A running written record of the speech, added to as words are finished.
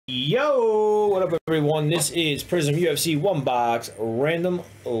Yo, what up everyone? This is Prizm UFC 1 box random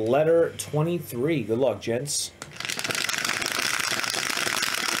letter 23. Good luck, gents.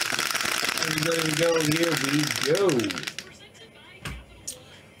 Here we go.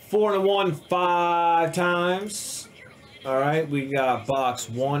 4 and 1 5 times. All right, we got box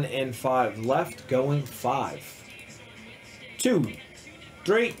 1 and 5 left, going 5. 2,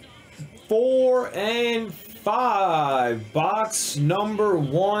 3, 4, and 5. Box number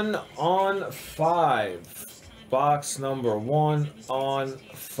 1 on 5. Box number 1 on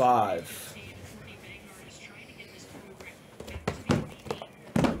 5.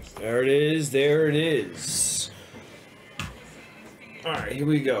 There it is. There it is. All right, here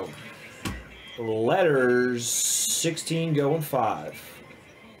we go. Letters 16 going 5.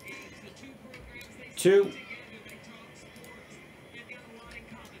 2,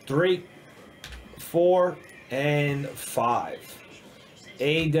 3, 4, and 5.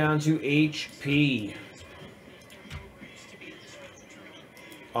 A down to HP.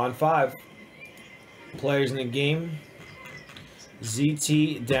 On 5. Players in the game.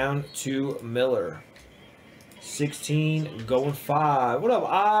 ZT down to Miller. 16 going 5. What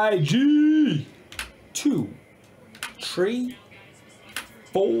up, IG? 2, 3,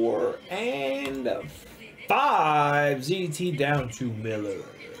 4, and 5. ZT down to Miller.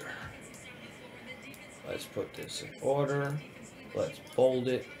 Let's put this in order. Let's bold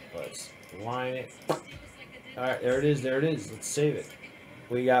it. Let's line it. Alright, there it is. There it is. Let's save it.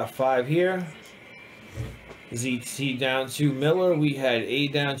 We got 5 here. ZT down to Miller. We had A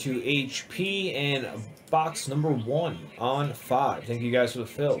down to HP. And box number 1 on 5. Thank you guys for the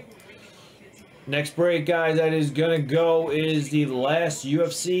fill. Next break, guys, that is going to go is the last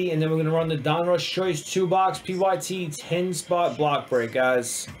UFC. And then we're going to run the Don Rush Choice 2 box PYT 10 spot block break,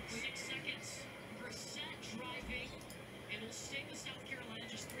 guys.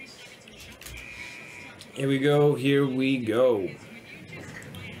 Here we go, here we go.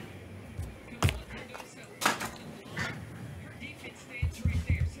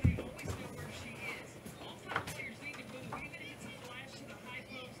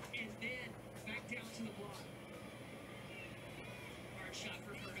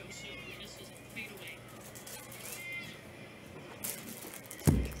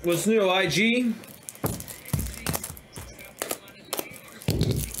 What's new, IG?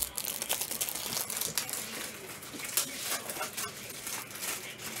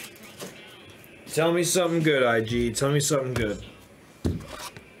 Tell me something good, IG. Tell me something good.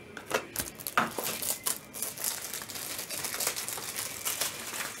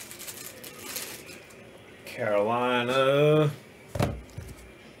 Carolina.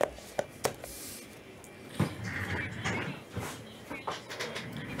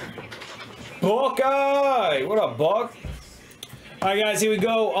 Buckeye! What up, Buck? Alright, guys, here we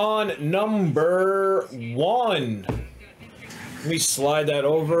go on number 1. Let me slide that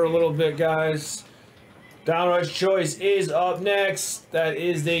over a little bit, guys. Don Rush Choice is up next. That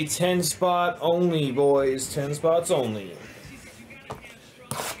is a 10 spot only, boys. 10 spots only.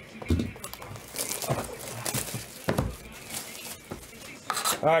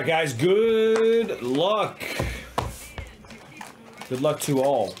 Alright, guys. Good luck. Good luck to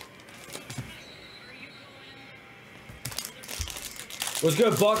all. What's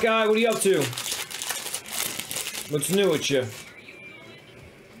good, Buckeye? What are you up to? What's new with you?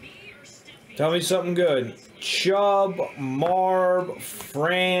 Tell me something good. Chubb, Marb,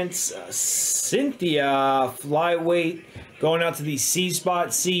 France, Cynthia, flyweight. Going out to the C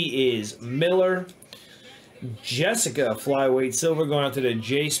spot. C is Miller. Jessica, flyweight, silver. Going out to the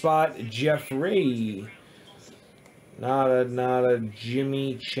J spot. Jeffrey. Nada,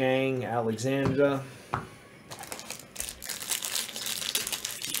 Jimmy Chang, Alexandra.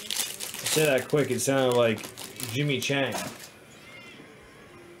 Say that quick, it sounded like Jimmy Chang.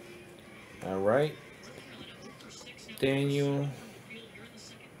 Alright. Daniel.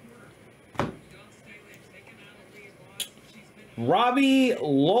 Robbie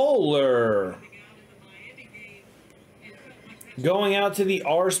Lawler. Going out to the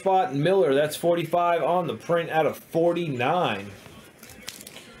R spot Miller. That's 45 on the print out of 49.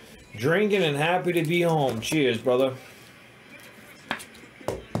 Drinking and happy to be home. Cheers, brother.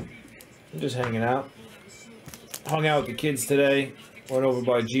 I'm just hanging out. Hung out with the kids today. Went over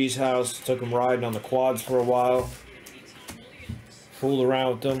by G's house. Took them riding on the quads for a while. Fooled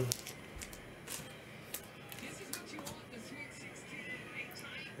around with them.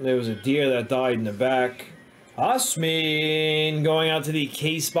 There was a deer that died in the back. Osman going out to the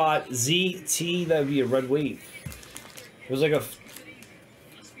K spot ZT. That would be a red wave. It was like a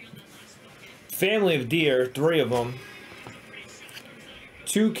family of deer, 3 of them.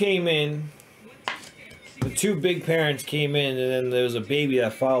 two came in. The two big parents came in, and then there was a baby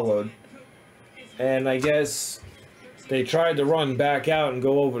that followed. And I guess they tried to run back out and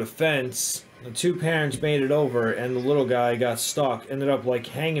go over the fence. The two parents made it over, and the little guy got stuck. Ended up like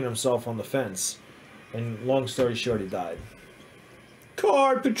hanging himself on the fence. And long story short, he died.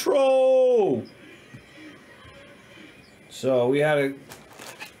 Card Patrol! So we had to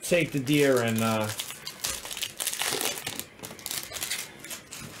take the deer and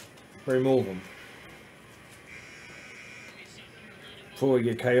remove him before we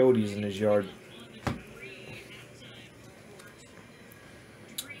get coyotes in his yard.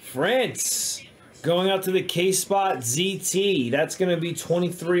 France going out to the K-Spot ZT. That's going to be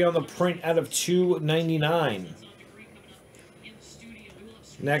 23 on the print out of 299.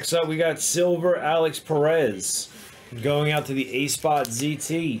 Next up, we got Silver Alex Perez going out to the A-Spot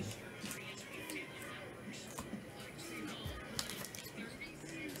ZT.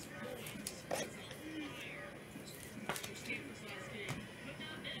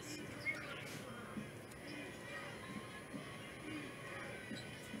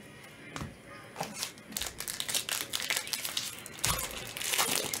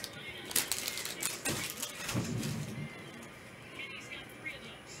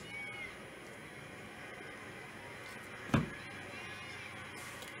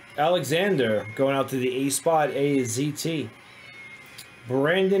 Alexander going out to the A-Spot AZT.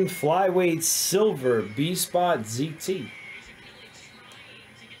 Brandon Flyweight Silver B-Spot ZT.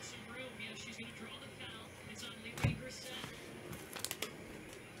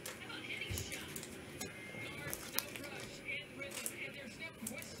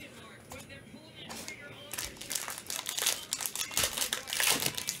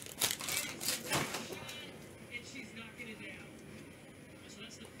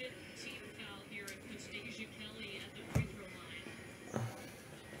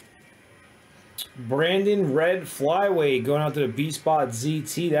 Brandon Red Flyweight going out to the B-Spot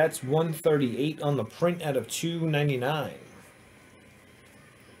ZT. That's 138 on the print out of 299.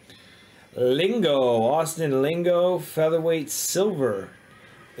 Lingo, Austin Lingo, Featherweight Silver,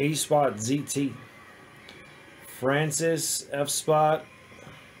 A-Spot ZT. Francis F-Spot.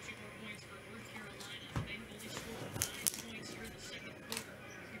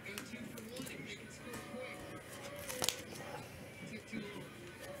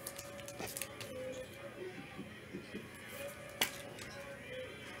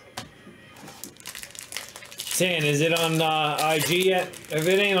 Tan, is it on IG yet? If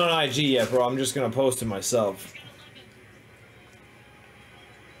it ain't on IG yet, bro, I'm just gonna post it myself.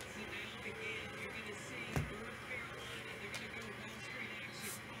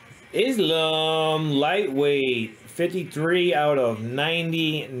 Islam lightweight 53 out of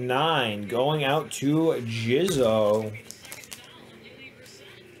 99 going out to Jizzo.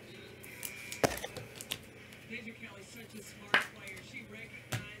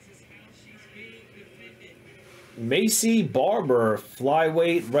 Macy Barber,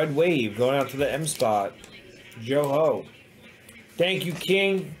 flyweight red wave, going out to the M spot. Joe Ho. Thank you,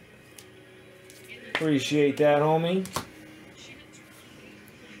 King. Appreciate that, homie.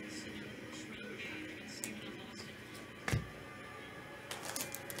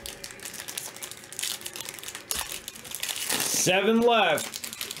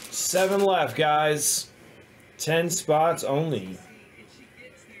 Seven left, guys. 10 spots only.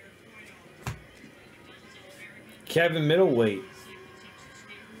 Kevin Middleweight.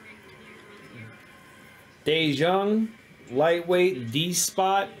 Dejung, lightweight,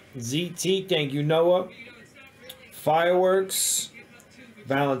 D-Spot, ZT, thank you, Noah. Fireworks,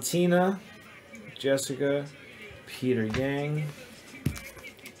 Valentina, Jessica, Peter Yang.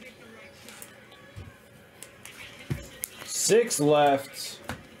 6 left.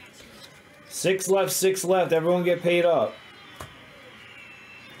 6 left. Everyone get paid up.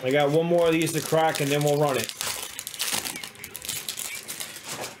 I got one more of these to crack and then we'll run it.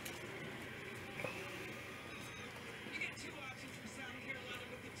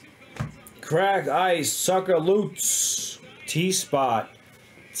 Crack Ice, Sucker Loots, T-Spot.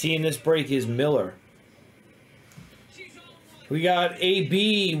 T in this break is Miller. We got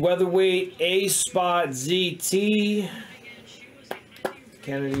AB, Weatherweight, A-Spot, ZT.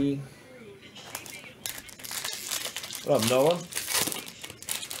 Kennedy. What up, Noah?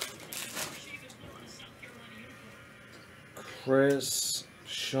 Chris,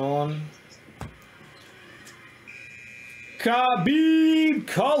 Sean. Khabib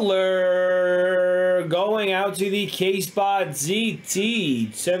Color going out to the K-Spot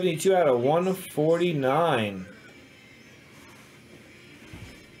ZT. 72 out of 149.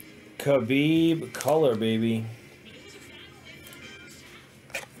 Khabib Color, baby.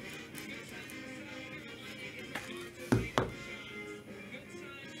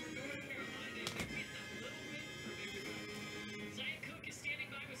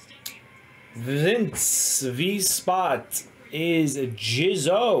 Vince V-Spot is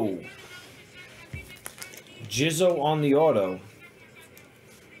Jizzo. Jizzo on the auto.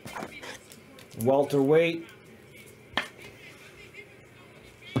 Welterweight.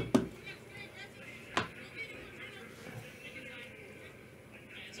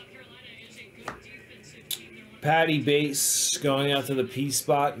 Patty base going out to the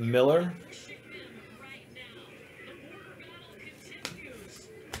P-Spot, Miller.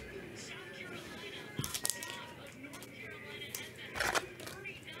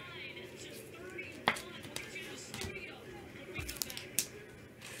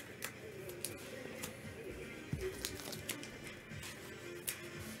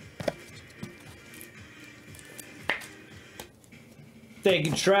 Thank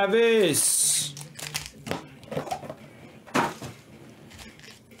you, Travis.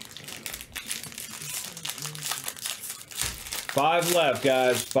 Five left,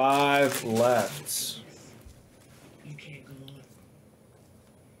 guys. Five left.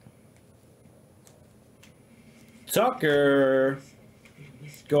 Tucker.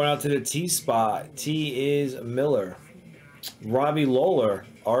 Going out to the T spot. T is Miller. Robbie Lawler,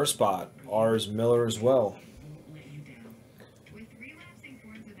 R spot. R is Miller as well.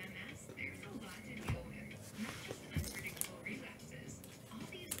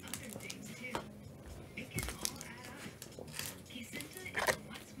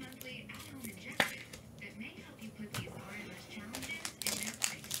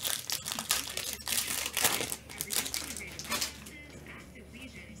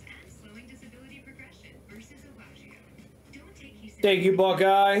 Thank you,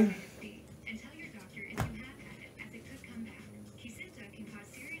 Buckeye.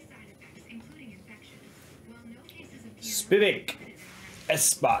 Spivak. S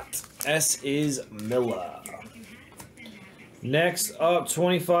spot. S is Miller. Next up,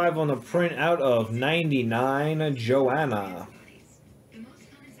 25 on the print out of 99, Joanna.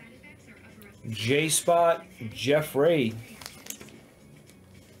 J spot, Jeffrey.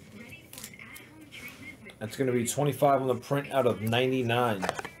 That's going to be 25 on the print out of 99.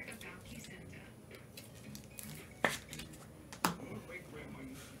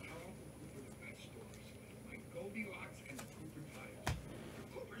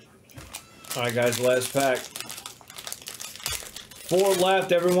 All right, guys, last pack. 4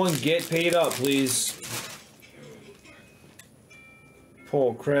 left. Everyone get paid up, please.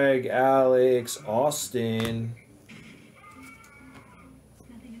 Paul, Craig, Alex, Austin.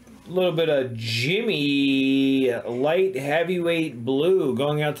 A little bit of Jimmy, light heavyweight blue,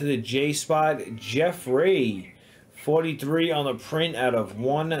 going out to the J spot, Jeffrey. 43 on the print out of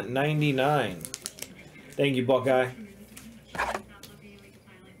 199. Thank you, Buckeye.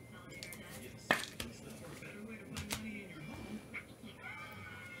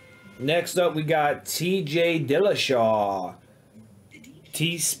 Next up, we got TJ Dillashaw.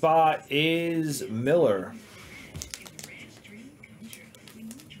 T spot is Miller.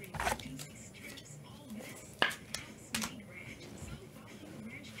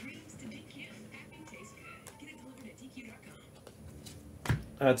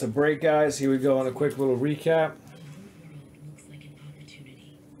 That's a break, guys. Here we go on a quick little recap.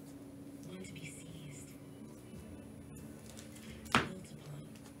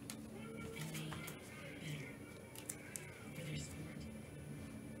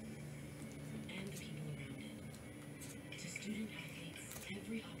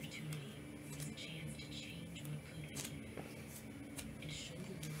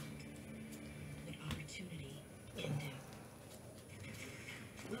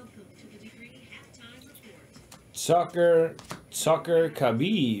 Tucker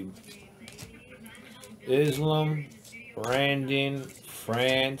Khabib, Islam, Brandon,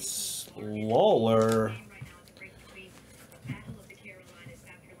 France, Lawler,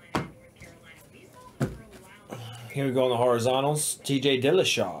 here we go on the horizontals, TJ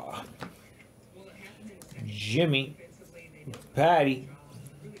Dillashaw, Jimmy, Patty,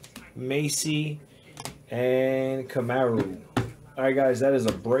 Macy, and Kamaru. Alright, guys, that is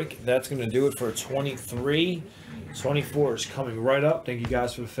a break. That's going to do it for 23. 24 is coming right up. Thank you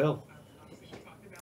guys for the fill.